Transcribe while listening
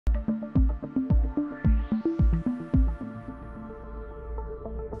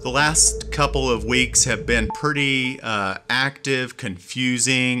The last couple of weeks have been pretty active,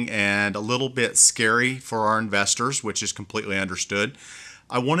 confusing, and a little bit scary for our investors, which is completely understood.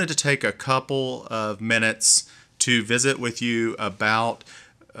 I wanted to take a couple of minutes to visit with you about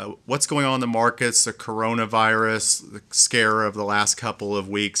what's going on in the markets, the coronavirus, the scare of the last couple of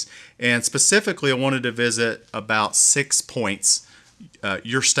weeks, and specifically I wanted to visit about 6 points.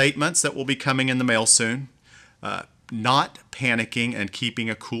 Your statements that will be coming in the mail soon, not panicking and keeping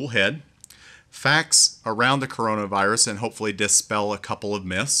a cool head, facts around the coronavirus and hopefully dispel a couple of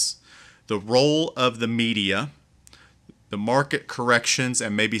myths, the role of the media, the market corrections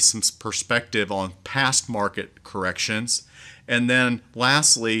and maybe some perspective on past market corrections, and then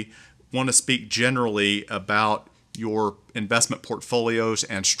lastly, want to speak generally about your investment portfolios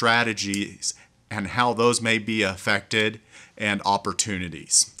and strategies and how those may be affected and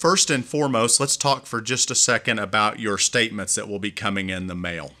opportunities. First and foremost, let's talk for just a second about your statements that will be coming in the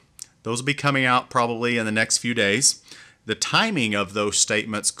mail. Those will be coming out probably in the next few days. The timing of those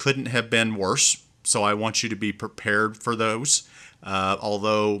statements couldn't have been worse, so I want you to be prepared for those.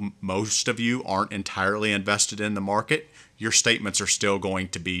 Although most of you aren't entirely invested in the market, your statements are still going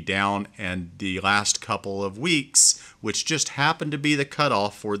to be down, and the last couple of weeks, which just happened to be the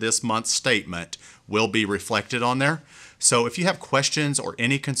cutoff for this month's statement, will be reflected on there. So if you have questions or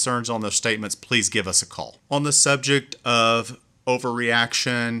any concerns on those statements, please give us a call. On the subject of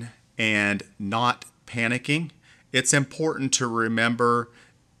overreaction and not panicking, it's important to remember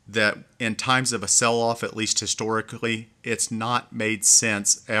that in times of a sell-off, at least historically, it's not made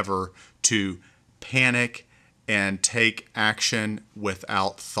sense ever to panic and take action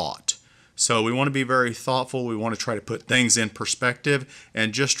without thought. So we want to be very thoughtful. We want to try to put things in perspective,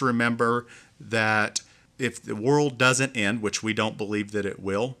 and just remember that if the world doesn't end, which we don't believe that it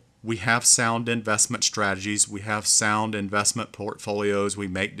will, we have sound investment strategies. We have sound investment portfolios. We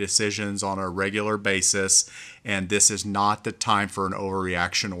make decisions on a regular basis, and this is not the time for an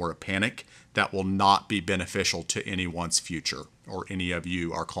overreaction or a panic. That will not be beneficial to anyone's future or any of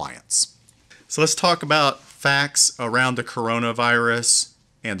you, our clients. So let's talk about facts around the coronavirus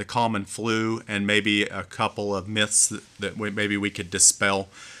and the common flu, and maybe a couple of myths that maybe we could dispel.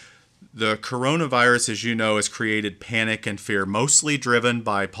 The coronavirus, as you know, has created panic and fear, mostly driven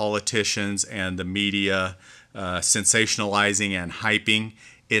by politicians and the media sensationalizing and hyping.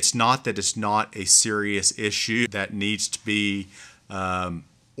 It's not that it's not a serious issue that needs to be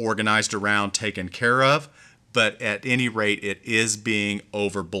organized around, taken care of, but at any rate, it is being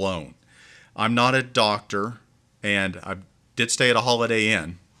overblown. I'm not a doctor, and I did stay at a Holiday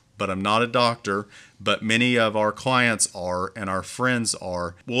Inn, but I'm not a doctor, but many of our clients are and our friends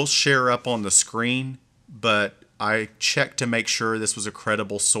are. We'll share up on the screen, but I checked to make sure this was a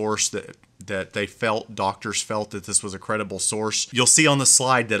credible source, that doctors felt that this was a credible source. You'll see on the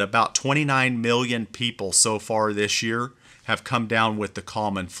slide that about 29 million people so far this year have come down with the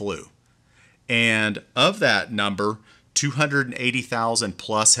common flu. And of that number, 280,000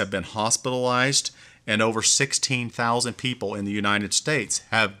 plus have been hospitalized, and over 16,000 people in the United States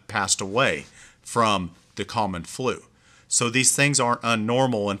have passed away from the common flu. So these things aren't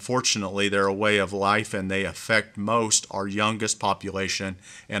unnormal. Unfortunately, they're a way of life, and they affect most our youngest population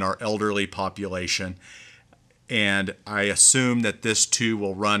and our elderly population. And I assume that this too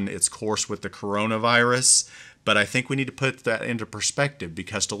will run its course with the coronavirus. But I think we need to put that into perspective,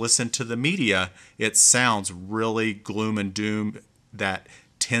 because to listen to the media, it sounds really gloom and doom that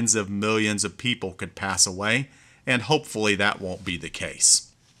tens of millions of people could pass away, and hopefully that won't be the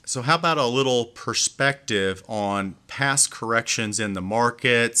case. So how about a little perspective on past corrections in the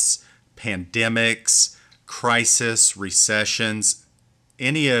markets, pandemics, crisis, recessions?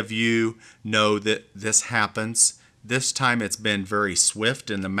 Any of you know that this happens. This time it's been very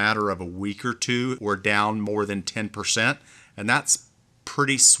swift. In the matter of a week or two, we're down more than 10%, and that's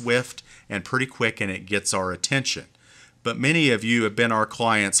pretty swift and pretty quick, and it gets our attention. But many of you have been our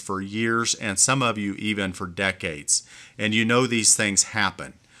clients for years, and some of you even for decades, and you know these things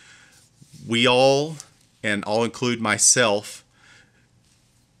happen. We all, and I'll include myself,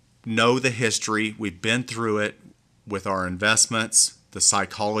 know the history. We've been through it with our investments, the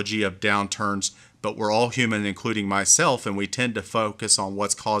psychology of downturns, but we're all human, including myself, and we tend to focus on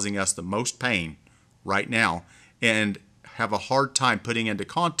what's causing us the most pain right now and have a hard time putting into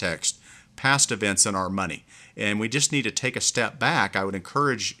context past events in our money. And we just need to take a step back. I would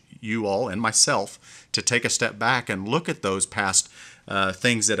encourage you all and myself to take a step back and look at those past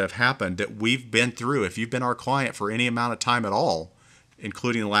things that have happened that we've been through. If you've been our client for any amount of time at all,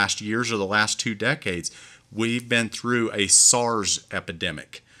 including the last years or the last 2 decades, we've been through a SARS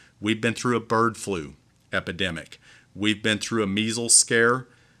epidemic. We've been through a bird flu epidemic. We've been through a measles scare.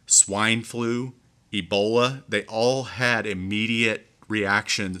 swine flu, Ebola, they all had immediate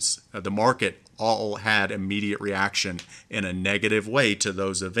reactions. The market all had immediate reaction in a negative way to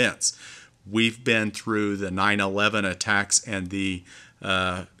those events. We've been through the 9/11 attacks and the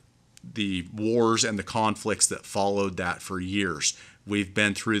wars and the conflicts that followed that for years. We've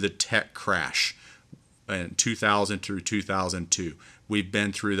been through the tech crash in 2000 through 2002. We've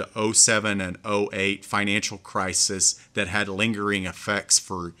been through the 07 and 08 financial crisis that had lingering effects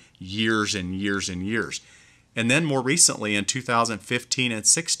for years and years and years. And then more recently in 2015 and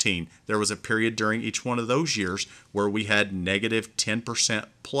 16, there was a period during each one of those years where we had negative 10%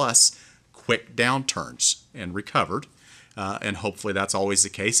 plus quick downturns and recovered. And hopefully that's always the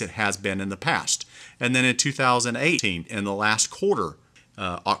case. It has been in the past. And then in 2018, in the last quarter,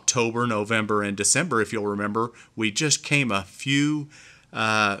 October, November, and December, if you'll remember, we just came a few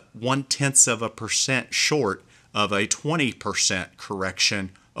 0.1% short of a 20%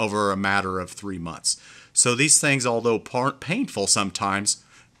 correction over a matter of 3 months. So these things, although painful sometimes,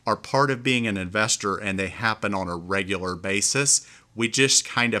 are part of being an investor, and they happen on a regular basis. We just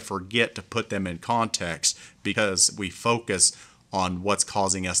kind of forget to put them in context because we focus on what's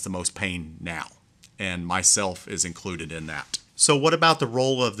causing us the most pain now, and myself is included in that. So what about the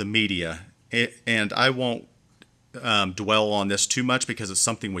role of the media? And I won't dwell on this too much because it's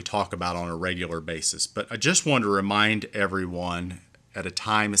something we talk about on a regular basis, but I just want to remind everyone at a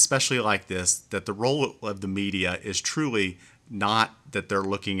time especially like this that the role of the media is truly not that they're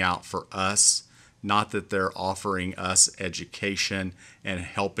looking out for us, not that they're offering us education and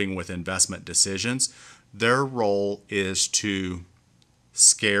helping with investment decisions. Their role is to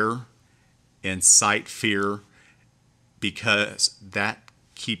scare, incite fear, because that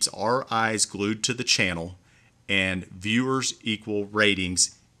keeps our eyes glued to the channel, and viewers equal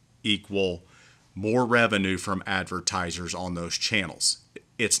ratings equal more revenue from advertisers on those channels.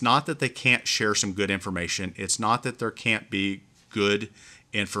 It's not that they can't share some good information. It's not that there can't be good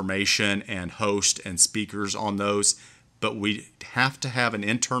information and host and speakers on those, but we have to have an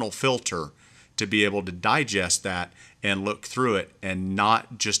internal filter to be able to digest that and look through it and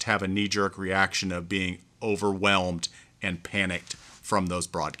not just have a knee-jerk reaction of being overwhelmed and panicked from those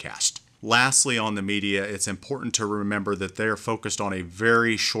broadcasts. Lastly, on the media, it's important to remember that they're focused on a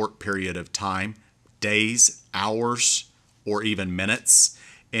very short period of time, days, hours, or even minutes.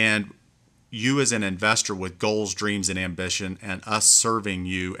 And you as an investor with goals, dreams, and ambition, and us serving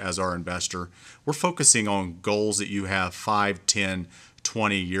you as our investor, we're focusing on goals that you have 5, 10,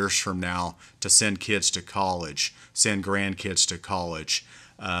 20 years from now to send kids to college, send grandkids to college,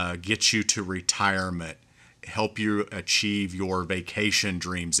 get you to retirement, help you achieve your vacation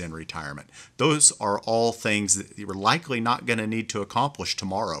dreams in retirement. Those are all things that you're likely not going to need to accomplish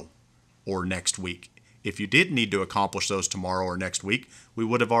tomorrow or next week. If you did need to accomplish those tomorrow or next week, we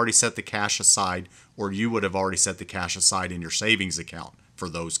would have already set the cash aside, or you would have already set the cash aside in your savings account for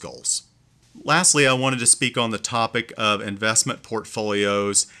those goals. Lastly, I wanted to speak on the topic of investment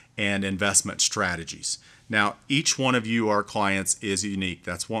portfolios and investment strategies. Now, each one of you, our clients, is unique.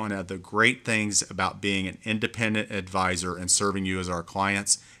 That's one of the great things about being an independent advisor and serving you as our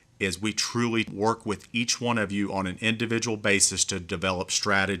clients, is we truly work with each one of you on an individual basis to develop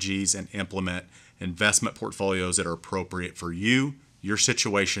strategies and implement investment portfolios that are appropriate for you, your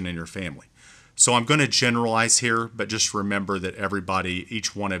situation, and your family. So I'm going to generalize here, but just remember that everybody,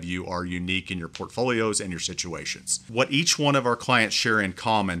 each one of you, are unique in your portfolios and your situations. What each one of our clients share in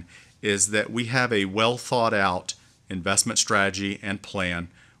common is that we have a well thought out investment strategy and plan.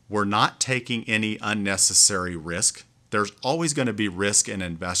 We're not taking any unnecessary risk. There's always going to be risk in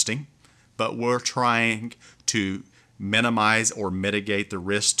investing, but we're trying to minimize or mitigate the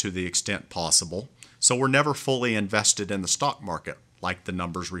risk to the extent possible. So we're never fully invested in the stock market like the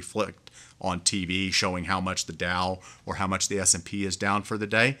numbers reflect on TV showing how much the Dow or how much the S&P is down for the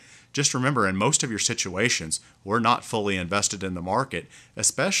day. Just remember, in most of your situations, we're not fully invested in the market,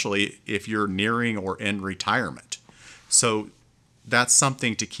 especially if you're nearing or in retirement. So that's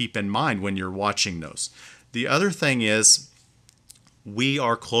something to keep in mind when you're watching those. The other thing is we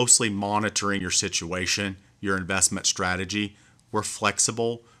are closely monitoring your situation, your investment strategy. We're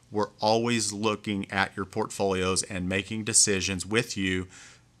flexible. We're always looking at your portfolios and making decisions with you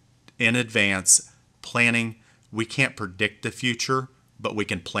in advance, planning. We can't predict the future, but we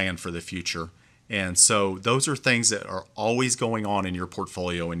can plan for the future. And so those are things that are always going on in your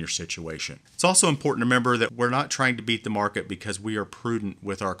portfolio and your situation. It's also important to remember that we're not trying to beat the market because we are prudent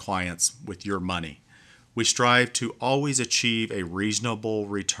with our clients with your money. We strive to always achieve a reasonable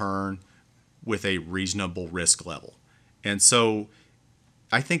return with a reasonable risk level. And so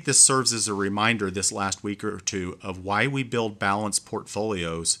I think this serves as a reminder this last week or two of why we build balanced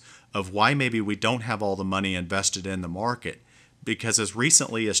portfolios, of why maybe we don't have all the money invested in the market. Because as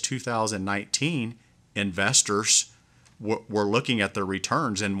recently as 2019, investors were looking at their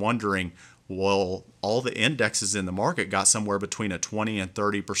returns and wondering, well, all the indexes in the market got somewhere between a 20 and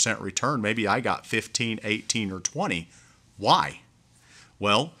 30% return. Maybe I got 15, 18, or 20. Why?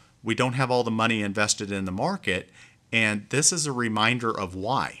 Well, we don't have all the money invested in the market, and this is a reminder of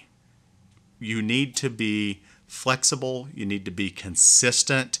why. You need to be flexible. You need to be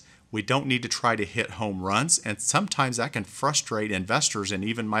consistent. We don't need to try to hit home runs, and sometimes that can frustrate investors and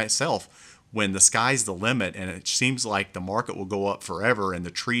even myself when the sky's the limit and it seems like the market will go up forever and the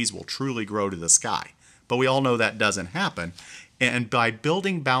trees will truly grow to the sky. But we all know that doesn't happen. And by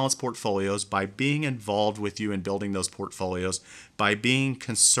building balanced portfolios, by being involved with you in building those portfolios, by being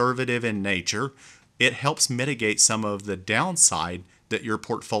conservative in nature, it helps mitigate some of the downside that your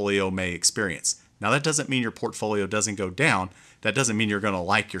portfolio may experience. Now, that doesn't mean your portfolio doesn't go down. That doesn't mean you're going to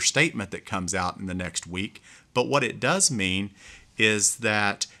like your statement that comes out in the next week. But what it does mean is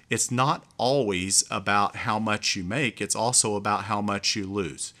that it's not always about how much you make. It's also about how much you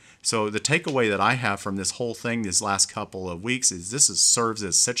lose. So the takeaway that I have from this whole thing these last couple of weeks is serves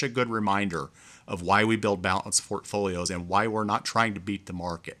as such a good reminder of why we build balanced portfolios and why we're not trying to beat the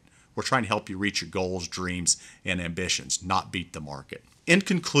market. We're trying to help you reach your goals, dreams, and ambitions, not beat the market. In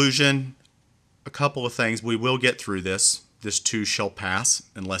conclusion, a couple of things. We will get through this. This too shall pass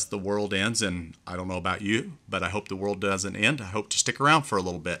unless the world ends, and I don't know about you, but I hope the world doesn't end. I hope to stick around for a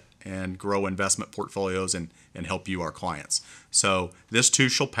little bit and grow investment portfolios and help you, our clients. So this too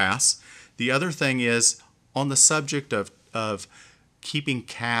shall pass. The other thing is on the subject of keeping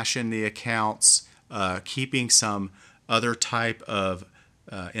cash in the accounts, keeping some other type of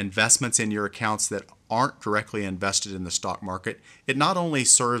investments in your accounts that aren't directly invested in the stock market. It not only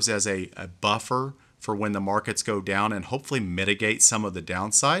serves as a buffer for when the markets go down and hopefully mitigate some of the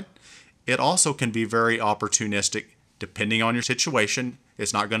downside, it also can be very opportunistic depending on your situation.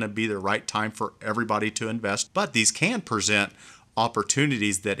 It's not going to be the right time for everybody to invest, but these can present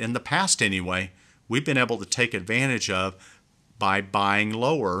opportunities that in the past anyway, we've been able to take advantage of by buying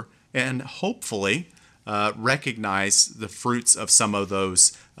lower and hopefully recognize the fruits of some of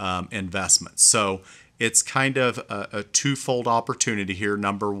those investments. So it's kind of a twofold opportunity here.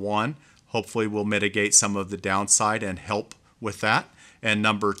 Number one, hopefully we'll mitigate some of the downside and help with that. And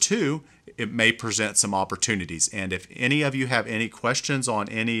number two, it may present some opportunities. And if any of you have any questions on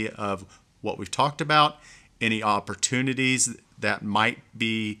any of what we've talked about, any opportunities that might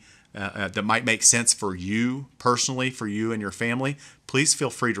be that might make sense for you personally, for you and your family, please feel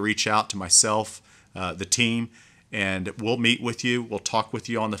free to reach out to myself, the team, and we'll meet with you. We'll talk with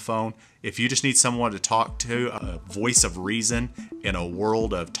you on the phone. If you just need someone to talk to, a voice of reason in a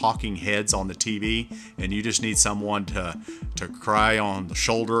world of talking heads on the TV, and you just need someone to cry on the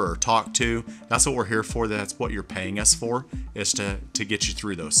shoulder or talk to, that's what we're here for. That's what you're paying us for, is to get you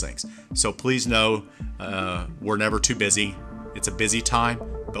through those things. So please know we're never too busy. It's a busy time,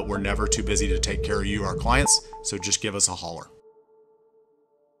 but we're never too busy to take care of you, our clients. So just give us a holler.